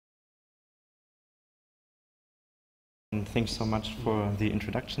and thanks so much for the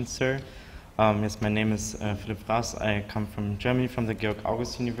introduction, sir. Yes, my name is Vrahas. I come from Germany, from the Georg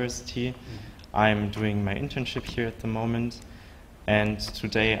University. I'm doing my internship here at the moment, and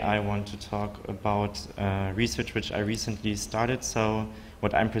today I want to talk about research which I recently started. So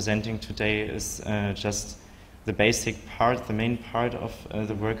what I'm presenting today is just the basic part, the main part of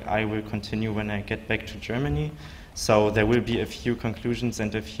the work I will continue when I get back to Germany. So there will be a few conclusions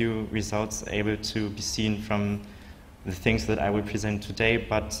and a few results able to be seen from the things that I will present today,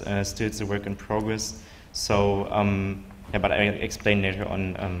 but still it's a work in progress. So, but I explain later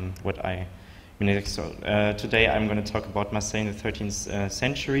on what I mean. So today I'm going to talk about Marseille in the 13th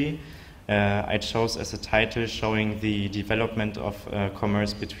century. I chose as a title showing the development of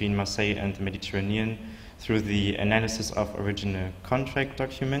commerce between Marseille and the Mediterranean through the analysis of original contract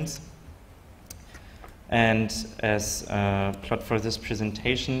documents. And as a plot for this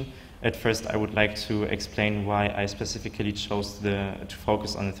presentation, at first I would like to explain why I specifically chose to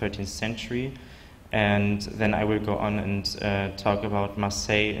focus on the 13th century. And then I will go on and talk about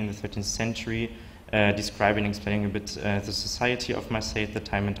Marseille in the 13th century, describing and explaining a bit the society of Marseille at the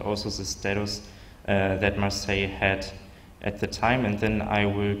time and also the status that Marseille had at the time. And then I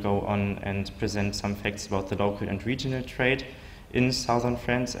will go on and present some facts about the local and regional trade in southern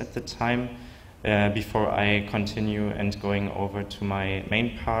France at the time. Before I continue and going over to my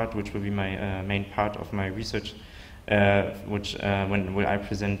main part, which will be my main part of my research, when I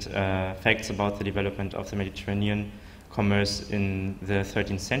present facts about the development of the Mediterranean commerce in the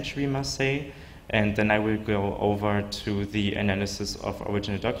 13th century Marseille. And then I will go over to the analysis of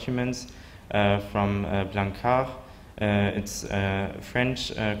original documents from Blancard. It's a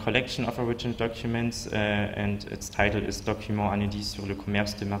French collection of original documents, and its title is Documents inédits sur le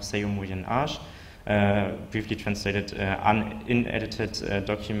commerce de Marseille au Moyen Âge, briefly translated unedited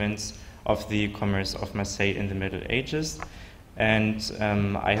documents of the commerce of Marseille in the Middle Ages. And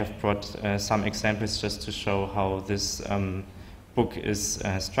I have brought some examples just to show how this book is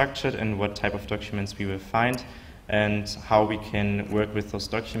structured and what type of documents we will find, and how we can work with those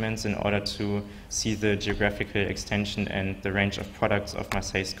documents in order to see the geographical extension and the range of products of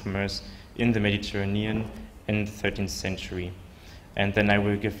Marseille's commerce in the Mediterranean in the 13th century. And then I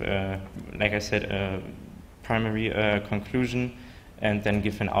will give, like I said, a primary conclusion, and then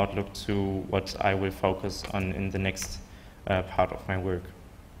give an outlook to what I will focus on in the next part of my work.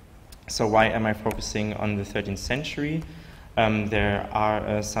 So why am I focusing on the 13th century? There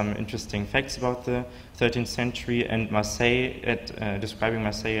are some interesting facts about the 13th century and Marseille, describing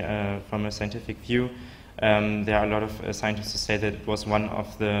Marseille from a scientific view. There are a lot of scientists who say that it was one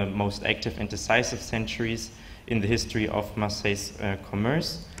of the most active and decisive centuries in the history of Marseille's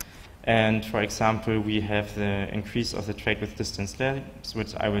commerce. And for example, we have the increase of the trade with distant lands,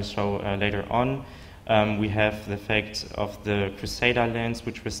 which I will show later on. We have the fact of the Crusader lands,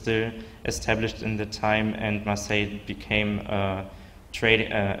 which were still established in the time, and Marseille became a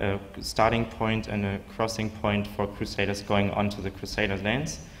starting point and a crossing point for Crusaders going onto the Crusader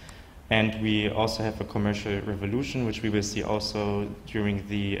lands. And we also have a commercial revolution, which we will see also during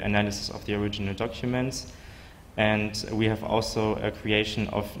the analysis of the original documents. And we have also a creation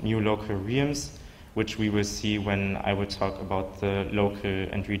of new local realms, which we will see when I will talk about the local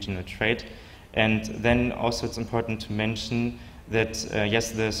and regional trade. And then also it's important to mention that,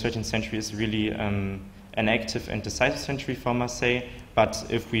 yes, the 13th century is really an active and decisive century for Marseille, but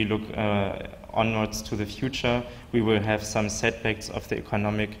if we look onwards to the future, we will have some setbacks of the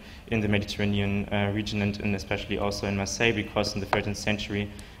economic in the Mediterranean region and especially also in Marseille, because in the 13th century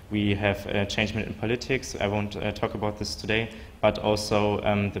we have a changement in politics. I won't talk about this today, but also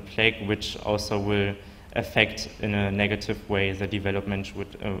the plague, which also will affect in a negative way the development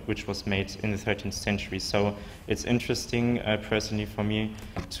which was made in the 13th century. So it's interesting personally for me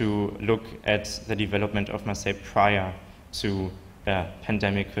to look at the development of Marseille prior to the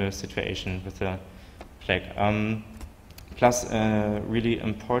pandemic situation with the plague. Plus a really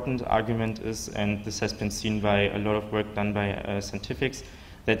important argument is, and this has been seen by a lot of work done by scientifics,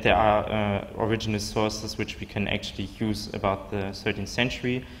 that there are original sources which we can actually use about the 13th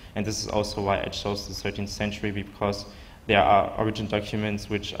century. And this is also why I chose the 13th century, because there are original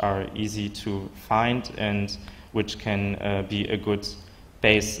documents which are easy to find and which can be a good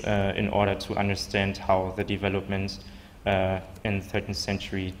base in order to understand how the development in the 13th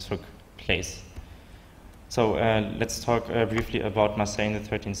century took place. So let's talk briefly about Marseille in the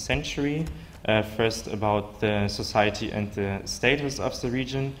 13th century. First about the society and the status of the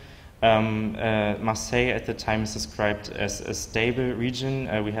region. Marseille at the time is described as a stable region.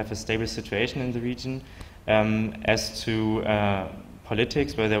 We have a stable situation in the region. As to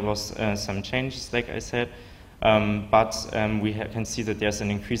politics, where there was some changes, like I said, but we can see that there's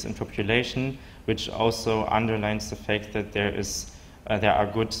an increase in population, which also underlines the fact that there's a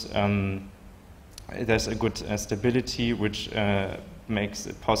good stability, which makes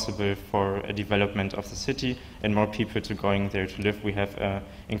it possible for a development of the city and more people to going there to live. We have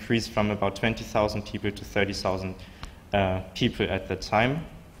increased from about 20,000 people to 30,000 people at the time.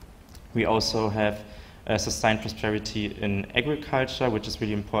 We also have sustained prosperity in agriculture, which is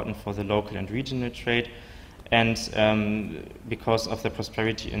really important for the local and regional trade. And because of the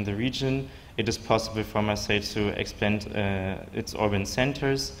prosperity in the region, it is possible for Marseille to expand its urban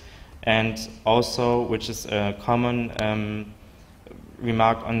centers. And also, which is a common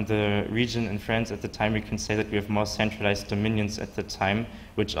remark on the region in France at the time, we can say that we have more centralized dominions at the time,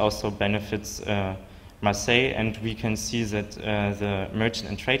 which also benefits Marseille. And we can see that the merchant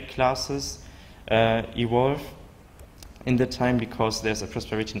and trade classes evolve in the time because there's a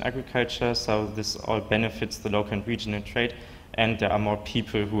prosperity in agriculture, so this all benefits the local and regional trade, and there are more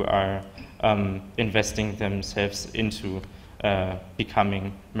people who are investing themselves into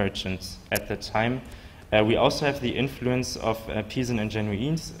becoming merchants at the time. We also have the influence of Pisan and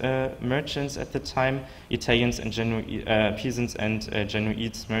Genoese merchants at the time. Italians and Pisans and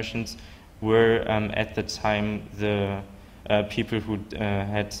Genoese merchants were at the time the people who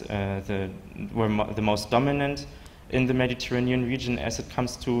were the most dominant in the Mediterranean region as it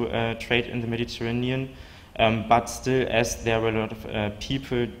comes to trade in the Mediterranean. But still, as there were a lot of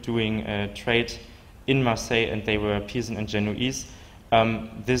people doing trade in Marseille and they were Pisan and Genoese,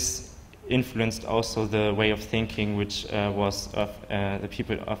 this influenced also the way of thinking which was of the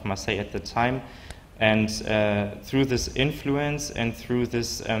people of Marseille at the time. And through this influence and through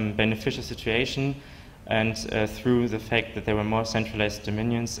this beneficial situation and through the fact that there were more centralized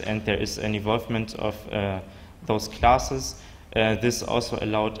dominions and there is an evolvement of those classes, this also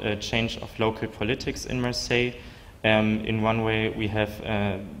allowed a change of local politics in Marseille. In one way, we have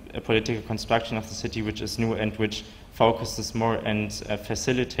a political construction of the city which is new and which focuses more and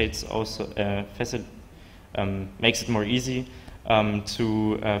facilitates also, makes it more easy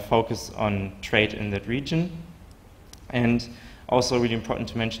to focus on trade in that region. And also really important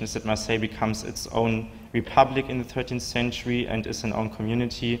to mention is that Marseille becomes its own republic in the 13th century and is an own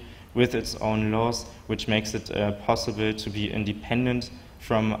community with its own laws, which makes it possible to be independent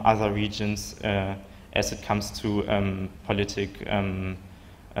from other regions as it comes to political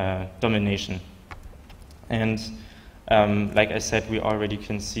domination. And like I said, we already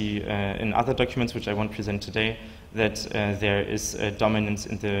can see in other documents, which I won't present today, that there is a dominance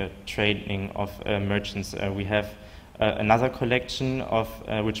in the trading of merchants. We have another collection of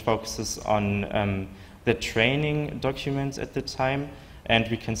which focuses on the training documents at the time, and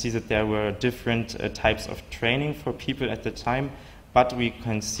we can see that there were different types of training for people at the time, but we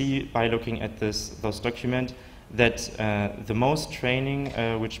can see by looking at those documents that the most training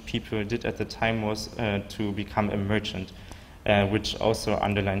which people did at the time was to become a merchant, which also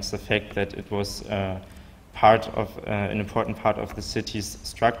underlines the fact that it was part of an important part of the city's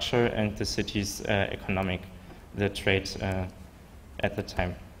structure and the city's economic, the trade at the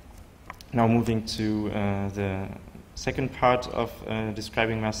time. Now moving to the second part of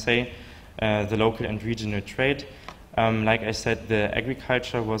describing Marseille, the local and regional trade. Like I said, the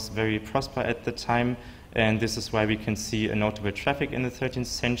agriculture was very prosperous at the time, and this is why we can see a notable traffic in the 13th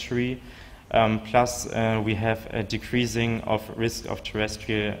century. Plus, we have a decreasing of risk of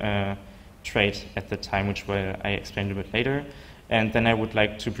terrestrial trade at the time, which I explained a bit later. And then I would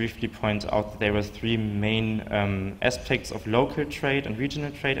like to briefly point out that there were three main aspects of local trade and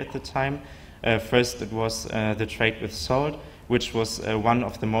regional trade at the time. First, it was the trade with salt, which was one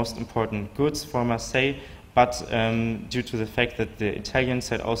of the most important goods for Marseille, but due to the fact that the Italians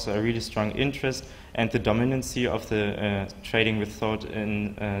had also a really strong interest and the dominancy of the trading with salt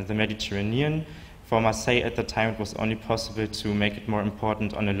in the Mediterranean, for Marseille at the time it was only possible to make it more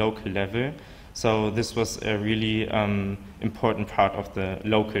important on a local level. So this was a really important part of the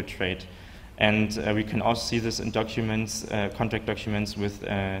local trade. And we can also see this in documents, contract documents with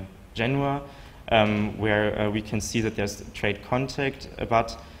Genoa, where we can see that there's trade contact,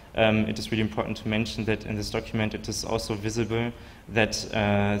 but it is really important to mention that in this document it is also visible that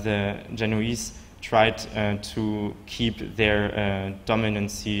the Genoese tried to keep their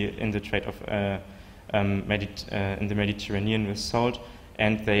dominancy in the trade of in the Mediterranean with salt,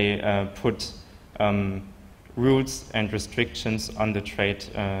 and they put rules and restrictions on the trade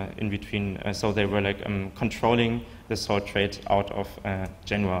in between. So they were like controlling the salt trade out of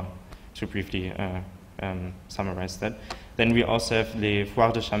Genoa, to briefly summarize that. Then we also have les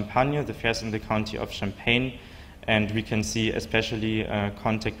Foires de Champagne, the fairs in the county of Champagne, and we can see especially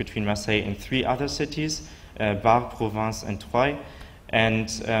contact between Marseille and three other cities, Bar, Provence, and Troyes. And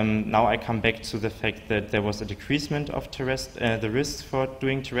now I come back to the fact that there was a decreasement of the risks for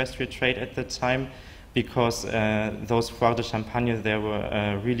doing terrestrial trade at the time, because those foires de Champagne, they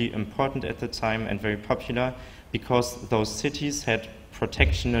were really important at the time and very popular, because those cities had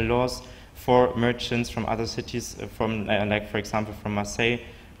protectional laws for merchants from other cities, from like for example from Marseille,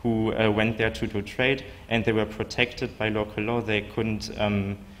 who went there to do trade, and they were protected by local law. They couldn't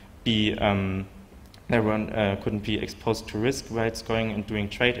couldn't be exposed to risk while it's going and doing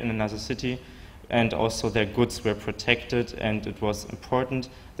trade in another city, and also their goods were protected, and it was important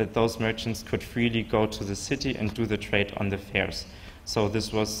that those merchants could freely go to the city and do the trade on the fairs. So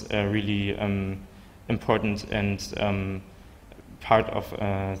this was really important and part of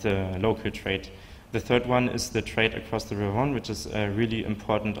the local trade. The third one is the trade across the Rhone, which is really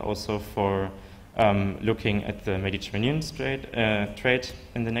important also for looking at the Mediterranean trade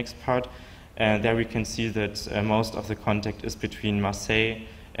in the next part. There we can see that most of the contact is between Marseille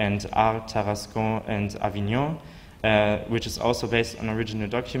and Arles, Tarascon, and Avignon, which is also based on original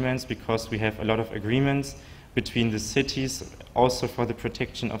documents, because we have a lot of agreements between the cities, also for the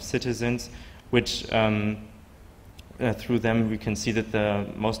protection of citizens, which through them we can see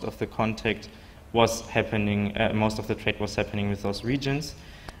that most of the contact was happening, most of the trade was happening with those regions,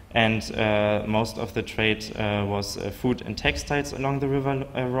 and most of the trade was food and textiles along the river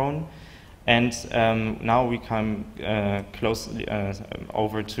Rhone. And now we come closely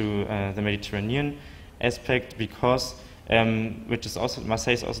over to the Mediterranean aspect, because which is also,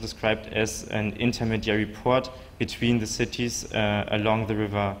 Marseille is also described as an intermediary port between the cities along the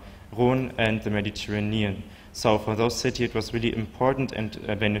river Rhone and the Mediterranean. So for those cities it was really important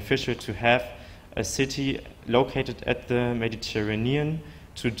and beneficial to have a city located at the Mediterranean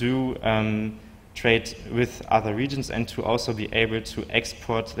to do trade with other regions, and to also be able to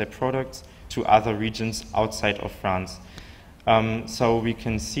export their products to other regions outside of France. So we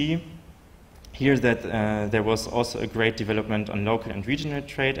can see here that there was also a great development on local and regional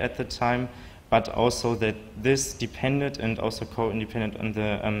trade at the time, but also that this depended and also co-independent on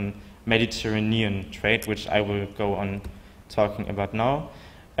the Mediterranean trade, which I will go on talking about now.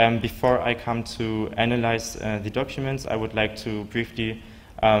 Before I come to analyze the documents, I would like to briefly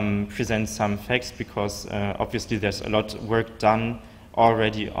present some facts, because obviously there's a lot of work done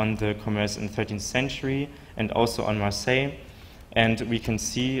already on the commerce in the 13th century and also on Marseille. And we can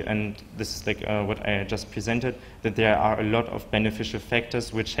see, and this is like what I just presented, that there are a lot of beneficial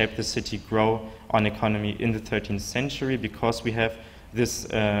factors which help the city grow on economy in the 13th century, because we have this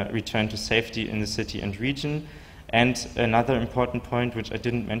return to safety in the city and region. And another important point, which I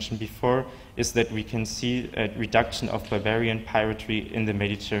didn't mention before, is that we can see a reduction of barbarian piracy in the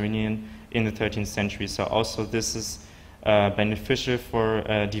Mediterranean in the 13th century. So also this is beneficial for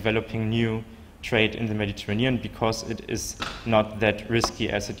developing new trade in the Mediterranean, because it is not that risky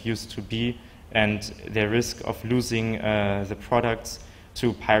as it used to be, and the risk of losing the products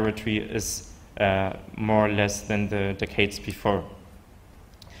to piracy is more or less than the decades before.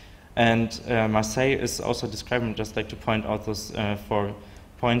 And Marseille is also described, and just like to point out those 4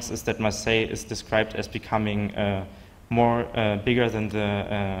 points, is that Marseille is described as becoming more bigger than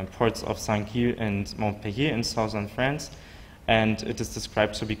the ports of Saint-Gilles and Montpellier in southern France, and it is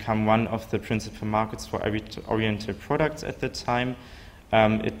described to become one of the principal markets for oriental products at the time.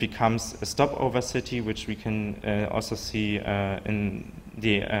 It becomes a stopover city, which we can also see in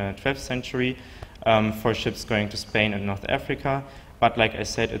the 12th century for ships going to Spain and North Africa. But like I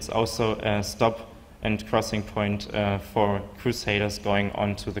said, it's also a stop and crossing point for crusaders going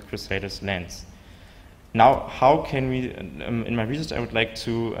onto the crusaders' lands. Now, how can we, in my research I would like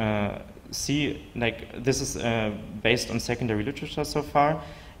to see, like, this is based on secondary literature so far,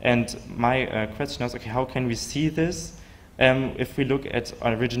 and my question is, okay, how can we see this if we look at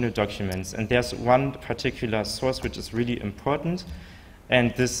original documents? And there's one particular source which is really important,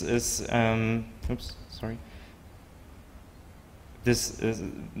 and this is, This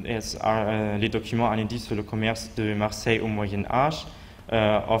are les documents inédits sur le commerce de Marseille au Moyen Âge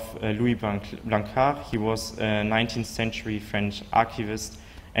of Louis Blancard. He was a 19th century French archivist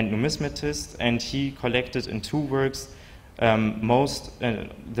and numismatist, and he collected in 2 works most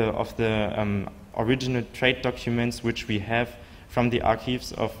of the original trade documents which we have from the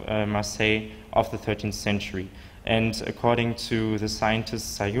archives of Marseille of the 13th century. And according to the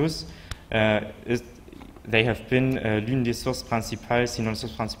scientist Sayus, they have been l'une des sources principales, sinon la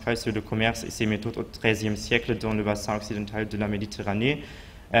source principale sur le commerce et ses méthodes au XIIIe siècle dans le bassin occidental de la Méditerranée.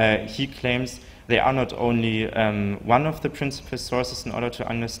 He claims they are not only one of the principal sources in order to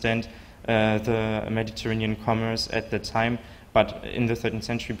understand the Mediterranean commerce at the time, but in the 13th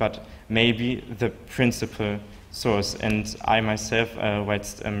century, but maybe the principal source. And I myself,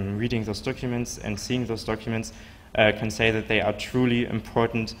 whilst reading those documents and seeing those documents, can say that they are truly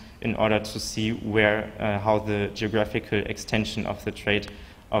important in order to see where, how the geographical extension of the trade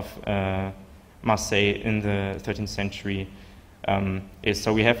of Marseille in the 13th century is.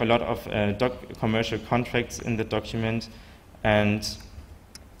 So we have a lot of commercial contracts in the document, and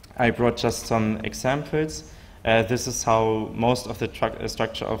I brought just some examples. This is how most of the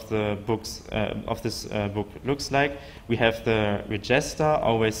structure of the books of this book looks like. We have the register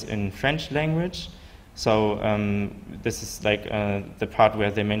always in French language. So this is like the part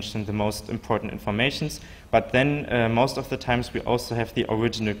where they mention the most important informations. But then most of the times we also have the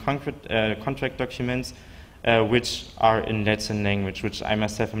original contract documents, which are in Latin language, which I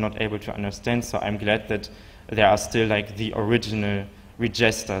myself am not able to understand. So I'm glad that there are still like the original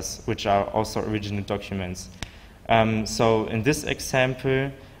registers, which are also original documents. So in this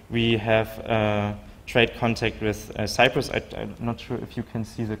example, we have trade contact with Cyprus. I'm not sure if you can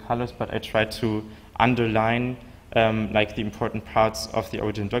see the colors, but I tried to underline like the important parts of the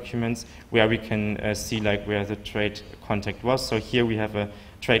original documents where we can see like where the trade contact was. So here we have a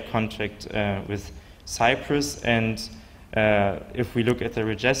trade contract with Cyprus, and if we look at the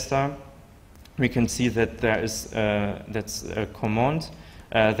register, we can see that there is that's a command,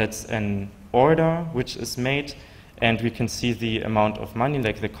 that's an order which is made, and we can see the amount of money,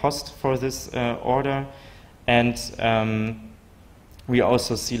 like the cost for this order, and we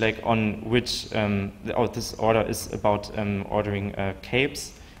also see like on which this order is about ordering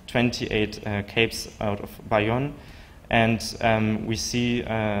capes, 28 capes out of Bayonne, and we see,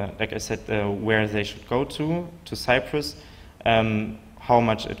 like I said, where they should go to Cyprus, how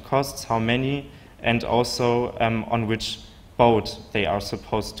much it costs, how many, and also on which boat they are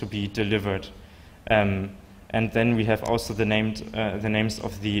supposed to be delivered. And then we have also the names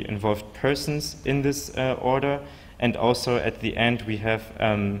of the involved persons in this order, and also at the end we have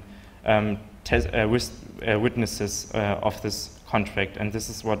witnesses of this contract, and this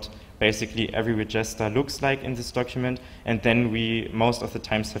is what basically every register looks like in this document. And then we most of the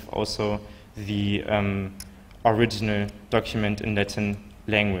times have also the original document in Latin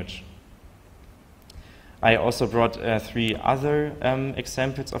language. I also brought 3 other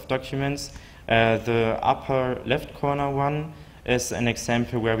examples of documents. The upper left corner one is an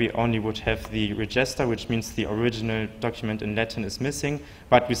example where we only would have the register, which means the original document in Latin is missing,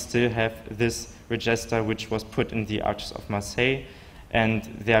 but we still have this register which was put in the Arches of Marseille, and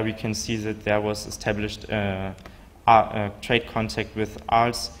there we can see that there was established trade contact with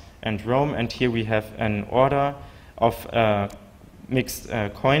Arles and Rome, and here we have an order of mixed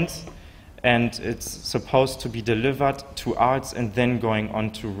coins, and it's supposed to be delivered to Arles and then going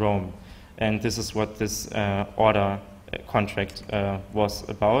on to Rome. And this is what this order contract was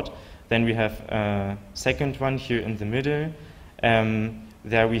about. Then we have a second one here in the middle.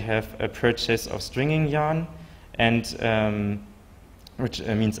 There we have a purchase of stringing yarn, and which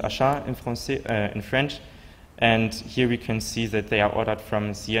means achat in French. And here we can see that they are ordered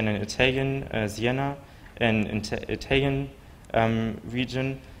from Siena, an Italian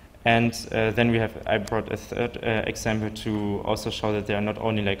region. And then we have, I brought a third example to also show that there are not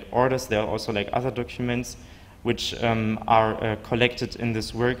only like orders, there are also like other documents which are collected in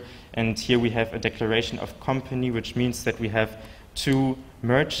this work. And here we have a declaration of company, which means that we have 2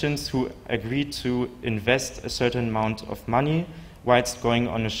 merchants who agreed to invest a certain amount of money whilst going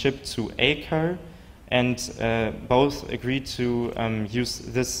on a ship to Acre, and both agreed to use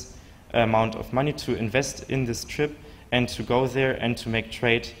this amount of money to invest in this trip and to go there and to make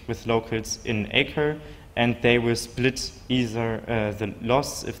trade with locals in Acre, and they will split either the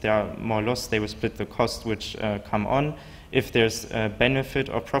loss. If there are more loss, they will split the cost which come on. If there's a benefit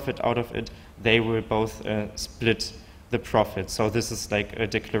or profit out of it, they will both split the profit. So this is like a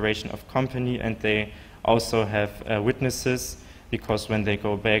declaration of company, and they also have witnesses, because when they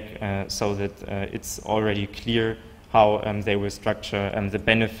go back, so that it's already clear how they will structure the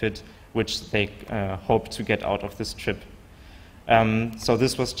benefit which they hope to get out of this trip. So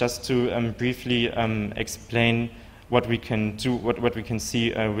this was just to briefly explain what we can do, what we can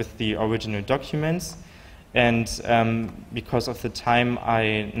see with the original documents. And because of the time,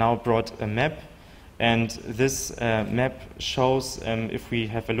 I now brought a map. And this map shows, if we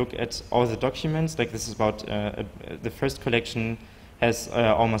have a look at all the documents, like this is about, the first collection has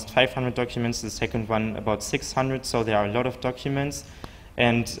almost 500 documents, the second one about 600, so there are a lot of documents.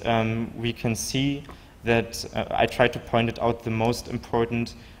 And we can see that I tried to point it out the most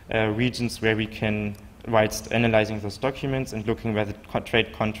important regions where we can, whilst analyzing those documents and looking where the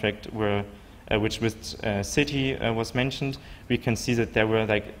trade contract were which city was mentioned, we can see that there were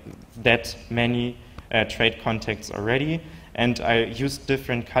like that many trade contacts already. And I used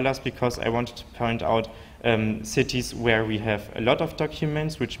different colors because I wanted to point out cities where we have a lot of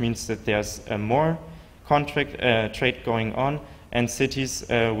documents, which means that there's more trade going on, and cities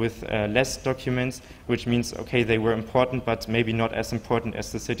with less documents, which means, okay, they were important, but maybe not as important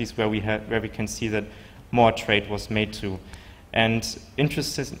as the cities where we can see that more trade was made to. And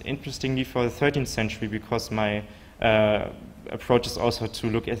interestingly, for the 13th century, because my approach is also to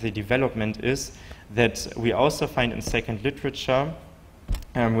look at the development, is that we also find in second literature,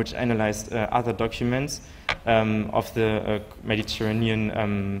 which analyzed other documents of the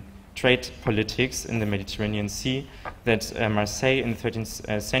Mediterranean trade politics in the Mediterranean Sea, that Marseille in the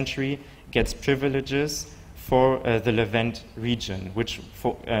 13th century gets privileges for the Levant region, which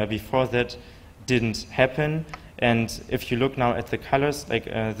before that didn't happen. And if you look now at the colors, like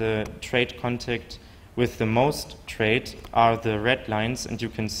the trade contact with the most trade are the red lines, and you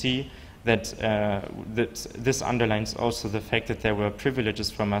can see that, this underlines also the fact that there were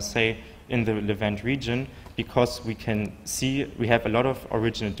privileges for Marseille in the Levant region, because we can see we have a lot of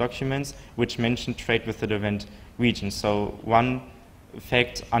original documents which mention trade with the Levant region. So one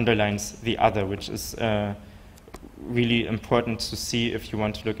fact underlines the other, which is really important to see if you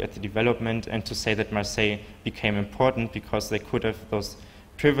want to look at the development, and to say that Marseille became important because they could have those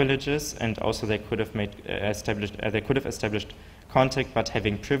privileges, and also they could have established contact, but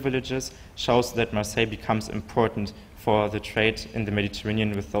having privileges shows that Marseille becomes important for the trade in the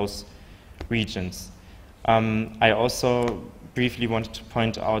Mediterranean with those regions. I also briefly wanted to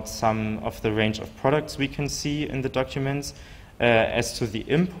point out some of the range of products we can see in the documents. As to the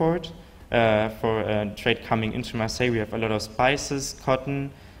import for trade coming into Marseille, we have a lot of spices,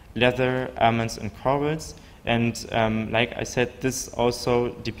 cotton, leather, almonds, and corals. And like I said, this also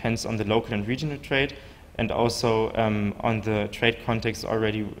depends on the local and regional trade, and also on the trade contacts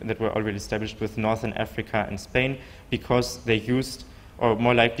that were already established with Northern Africa and Spain, because they used, or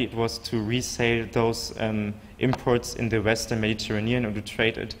more likely it was to resell those imports in the Western Mediterranean, or to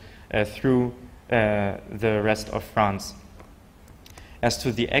trade it through the rest of France. As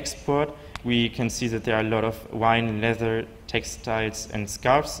to the export, we can see that there are a lot of wine, leather, textiles, and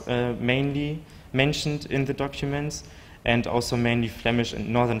scarves mainly mentioned in the documents, and also mainly Flemish and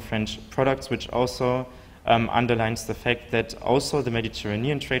Northern French products, which also underlines the fact that also the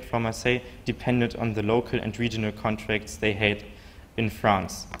Mediterranean trade for Marseille depended on the local and regional contracts they had in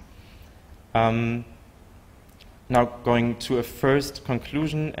France. Now going to a first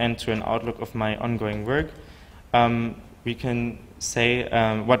conclusion and to an outlook of my ongoing work, we can say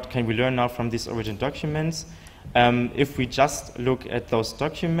what can we learn now from these original documents. If we just look at those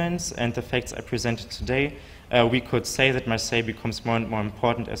documents and the facts I presented today, we could say that Marseille becomes more and more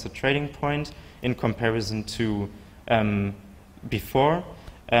important as a trading point in comparison to before.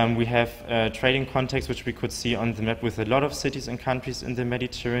 We have trading contacts which we could see on the map with a lot of cities and countries in the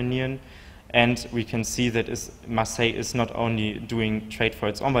Mediterranean, and we can see that Marseille is not only doing trade for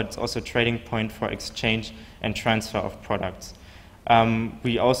its own, but it's also a trading point for exchange and transfer of products.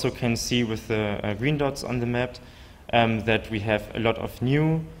 We also can see with the green dots on the map that we have a lot of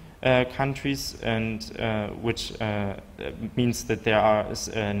new countries, and which means that there is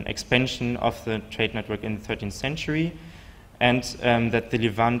an expansion of the trade network in the 13th century, and that the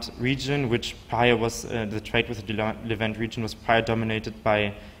Levant region, which prior was the trade with the Levant region was prior dominated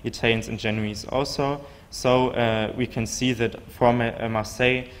by Italians and Genoese also. So we can see that for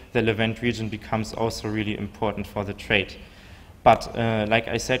Marseille, the Levant region becomes also really important for the trade. But like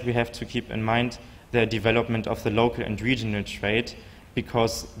I said, we have to keep in mind the development of the local and regional trade,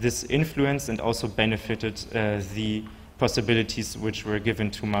 because this influenced and also benefited the possibilities which were given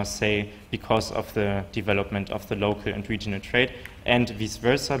to Marseille because of the development of the local and regional trade, and vice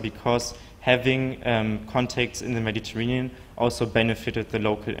versa, because having contacts in the Mediterranean also benefited the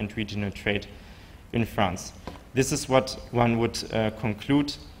local and regional trade in France. This is what one would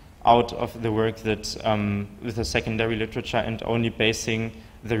conclude out of the work that with the secondary literature, and only basing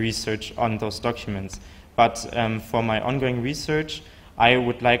the research on those documents. But for my ongoing research, I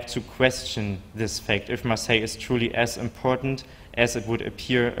would like to question this fact, if Marseille is truly as important as it would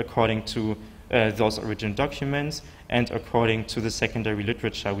appear according to those original documents and according to the secondary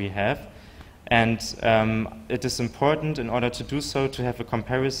literature we have. And it is important, in order to do so, to have a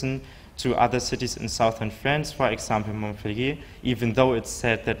comparison to other cities in southern France, for example Montpellier. Even though it's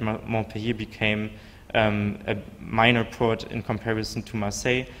said that Montpellier became a minor port in comparison to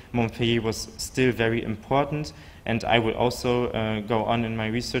Marseille, Montpellier was still very important, and I will also go on in my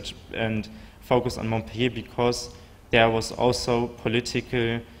research and focus on Montpellier, because there was also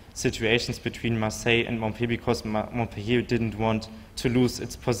political situations between Marseille and Montpellier, because Montpellier didn't want to lose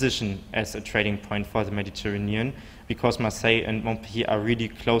its position as a trading point for the Mediterranean, because Marseille and Montpellier are really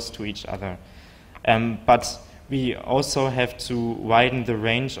close to each other. But we also have to widen the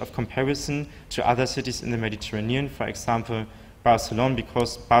range of comparison to other cities in the Mediterranean, for example, Barcelona,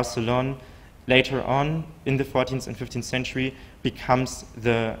 because Barcelona later on in the 14th and 15th century becomes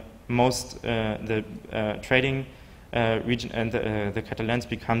the most, trading region, and the Catalans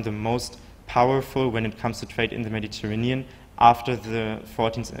become the most powerful when it comes to trade in the Mediterranean after the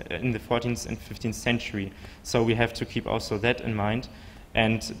 14th and 15th century. So we have to keep also that in mind,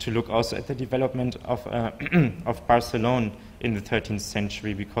 and to look also at the development of of Barcelona in the 13th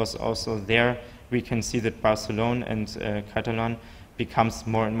century, because also there we can see that Barcelona and Catalan becomes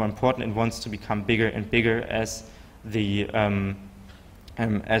more and more important and wants to become bigger and bigger as the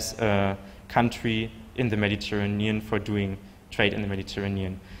as a country in the Mediterranean for doing trade in the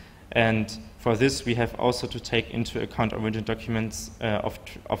Mediterranean. And for this, we have also to take into account original documents of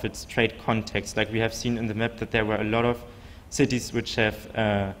its trade context. Like we have seen in the map that there were a lot of cities which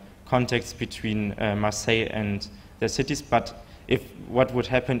have contacts between Marseille and their cities, but what would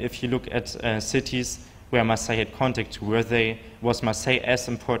happen if you look at cities where Marseille had contact to, was Marseille as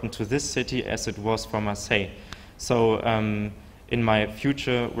important to this city as it was for Marseille? So in my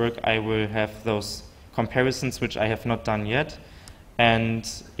future work, I will have those comparisons, which I have not done yet. And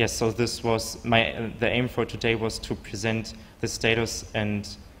yes, so this was the aim for today was to present the status and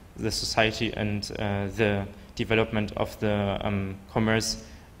the society and the development of the commerce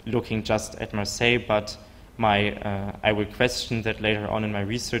looking just at Marseille, but I will question that later on in my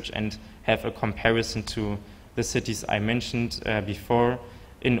research and have a comparison to the cities I mentioned before,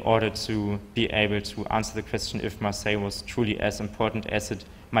 in order to be able to answer the question if Marseille was truly as important as it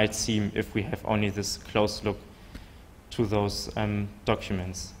might seem if we have only this close look to those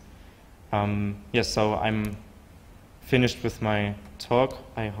documents. Yes, so I'm finished with my talk.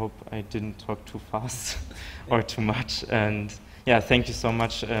 I hope I didn't talk too fast or too much. And yeah, thank you so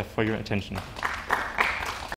much for your attention.